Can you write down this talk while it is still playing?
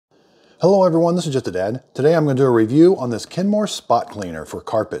Hello everyone, this is Just a Dad. Today I'm going to do a review on this Kenmore spot cleaner for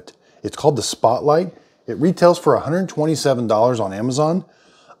carpet. It's called the Spotlight. It retails for $127 on Amazon.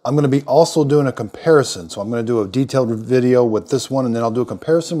 I'm going to be also doing a comparison. So I'm going to do a detailed video with this one, and then I'll do a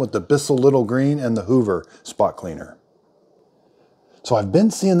comparison with the Bissell Little Green and the Hoover spot cleaner. So I've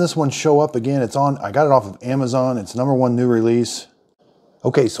been seeing this one show up again. I got it off of Amazon. It's #1 new release.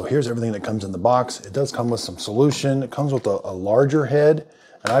 Okay, so here's everything that comes in the box. It does come with some solution. It comes with a larger head.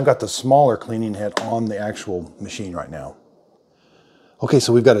 And I've got the smaller cleaning head on the actual machine right now. Okay,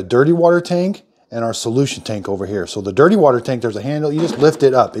 so we've got a dirty water tank and our solution tank over here. So the dirty water tank, there's a handle, you just lift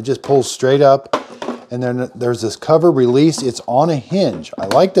it up. It just pulls straight up. And then there's this cover release. It's on a hinge. I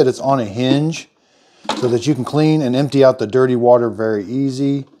like that it's on a hinge so that you can clean and empty out the dirty water very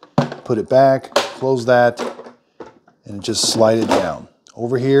easy. Put it back, close that, and just slide it down.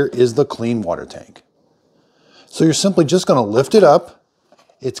 Over here is the clean water tank. So you're simply just gonna lift it up.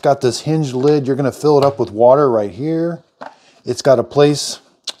 It's got this hinged lid. You're going to fill it up with water right here. It's got a place,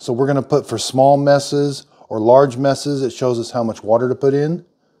 so we're going to put for small messes or large messes. It shows us how much water to put in.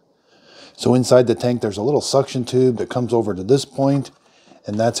 So inside the tank, there's a little suction tube that comes over to this point,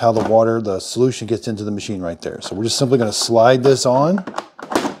 and that's how the solution gets into the machine right there. So we're just simply going to slide this on.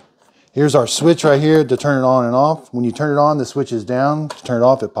 Here's our switch right here to turn it on and off. When you turn it on, the switch is down. To turn it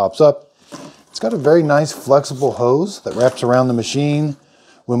off, it pops up. It's got a very nice flexible hose that wraps around the machine.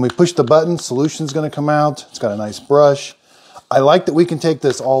 When we push the button, solution's going to come out. It's got a nice brush. I like that we can take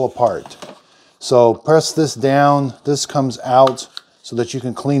this all apart. So press this down. This comes out so that you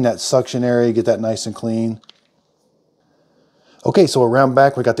can clean that suction area, get that nice and clean. Okay, so around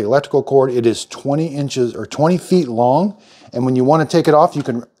back, we got the electrical cord. It is 20 inches or 20 feet long. And when you want to take it off, you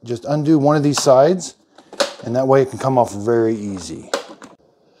can just undo one of these sides, and that way it can come off very easy.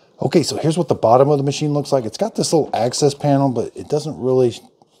 Okay, so here's what the bottom of the machine looks like. It's got this little access panel, but it doesn't really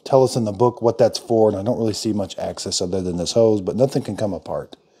tell us in the book what that's for, and I don't really see much access other than this hose, but nothing can come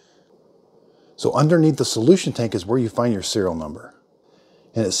apart. So underneath the solution tank is where you find your serial number.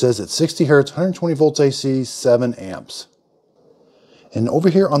 And it says it's 60 hertz, 120 volts AC, 7 amps. And over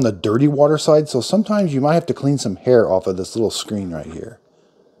here on the dirty water side, so sometimes you might have to clean some hair off of this little screen right here.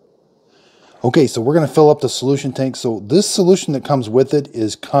 Okay, so we're going to fill up the solution tank. So this solution that comes with it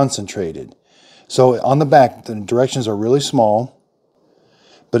is concentrated. So on the back, the directions are really small.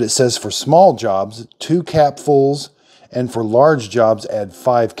 But it says for small jobs, 2 capfuls, and for large jobs, add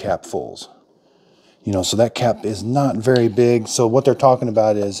 5 capfuls. You know, so that cap is not very big. So what they're talking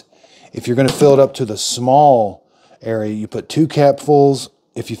about is if you're going to fill it up to the small area, you put 2 capfuls.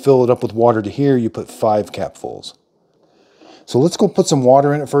 If you fill it up with water to here, you put 5 capfuls. So let's go put some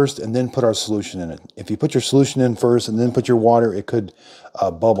water in it first and then put our solution in it. If you put your solution in first and then put your water, it could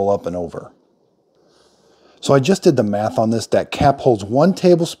bubble up and over. So I just did the math on this. That cap holds 1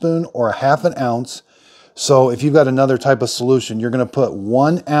 tablespoon or 1/2 ounce. So if you've got another type of solution, you're going to put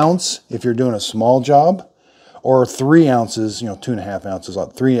 1 ounce if you're doing a small job, or 3 ounces, 2.5 ounces,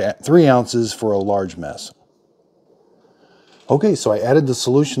 3 ounces for a large mess. Okay, so I added the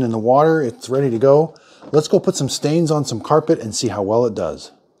solution in the water. It's ready to go. Let's go put some stains on some carpet and see how well it does.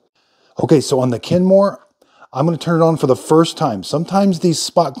 Okay, so on the Kenmore, I'm going to turn it on for the first time. Sometimes these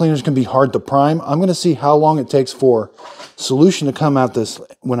spot cleaners can be hard to prime. I'm going to see how long it takes for solution to come out this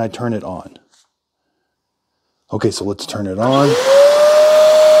when I turn it on. Okay, so let's turn it on.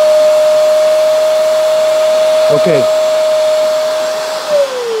 Okay.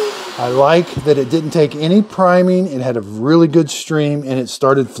 I like that it didn't take any priming. It had a really good stream and it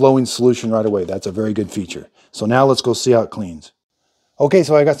started flowing solution right away. That's a very good feature. So now let's go see how it cleans. Okay,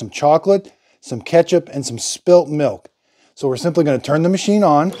 so I got some chocolate, some ketchup, and some spilt milk. So we're simply going to turn the machine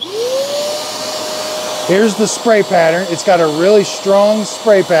on. Here's the spray pattern. It's got a really strong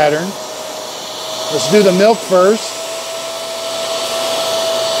spray pattern. Let's do the milk first.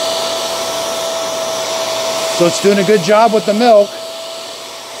 So it's doing a good job with the milk.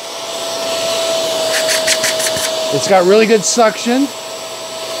 It's got really good suction,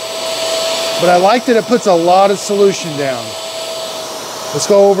 but I like that it puts a lot of solution down. Let's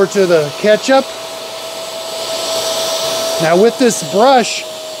go over to the ketchup. Now with this brush,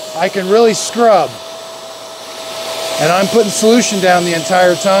 I can really scrub. And I'm putting solution down the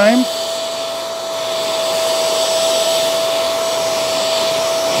entire time.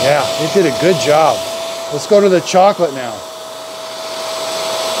 Yeah, it did a good job. Let's go to the chocolate now.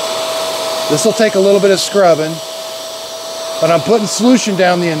 This will take a little bit of scrubbing, but I'm putting solution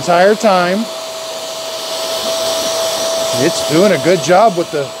down the entire time. It's doing a good job with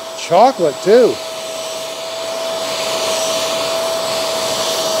the chocolate too.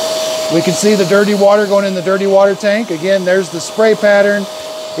 We can see the dirty water going in the dirty water tank. Again, there's the spray pattern.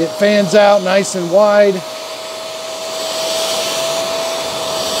 It fans out nice and wide.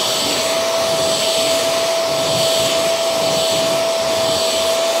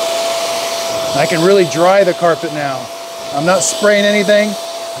 I can really dry the carpet now. I'm not spraying anything.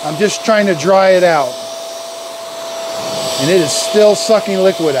 I'm just trying to dry it out. And it is still sucking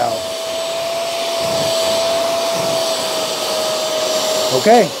liquid out.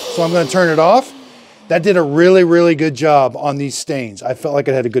 Okay, so I'm going to turn it off. That did a really, really good job on these stains. I felt like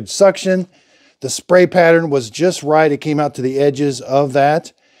it had a good suction. The spray pattern was just right. It came out to the edges of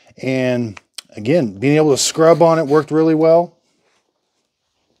that. And again, being able to scrub on it worked really well.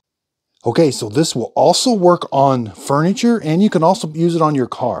 Okay, so this will also work on furniture, and you can also use it on your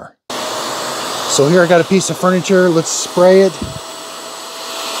car. So here I got a piece of furniture. Let's spray it.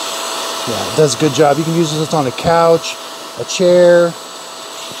 Yeah, it does a good job. You can use this on a couch, a chair.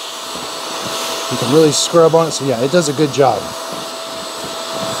 You can really scrub on it. So yeah, it does a good job.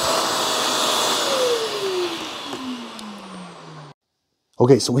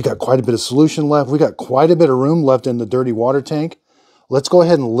 Okay, so we got quite a bit of solution left. We got quite a bit of room left in the dirty water tank. Let's go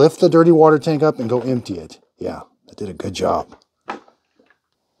ahead and lift the dirty water tank up and go empty it. Yeah, that did a good job.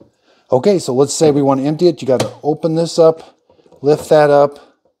 Okay, so let's say we want to empty it. You got to open this up, lift that up,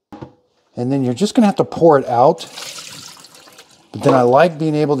 and then you're just going to have to pour it out. But then I like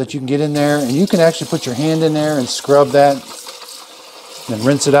being able that you can get in there and you can actually put your hand in there and scrub that and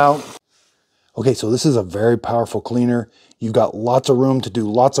rinse it out. Okay, so this is a very powerful cleaner. You've got lots of room to do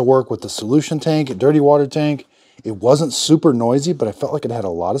lots of work with the solution tank, a dirty water tank. It wasn't super noisy, but I felt like it had a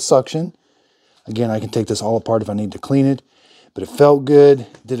lot of suction. Again, I can take this all apart if I need to clean it, but it felt good,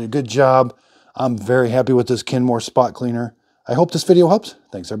 did a good job. I'm very happy with this Kenmore spot cleaner. I hope this video helps.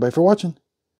 Thanks everybody for watching.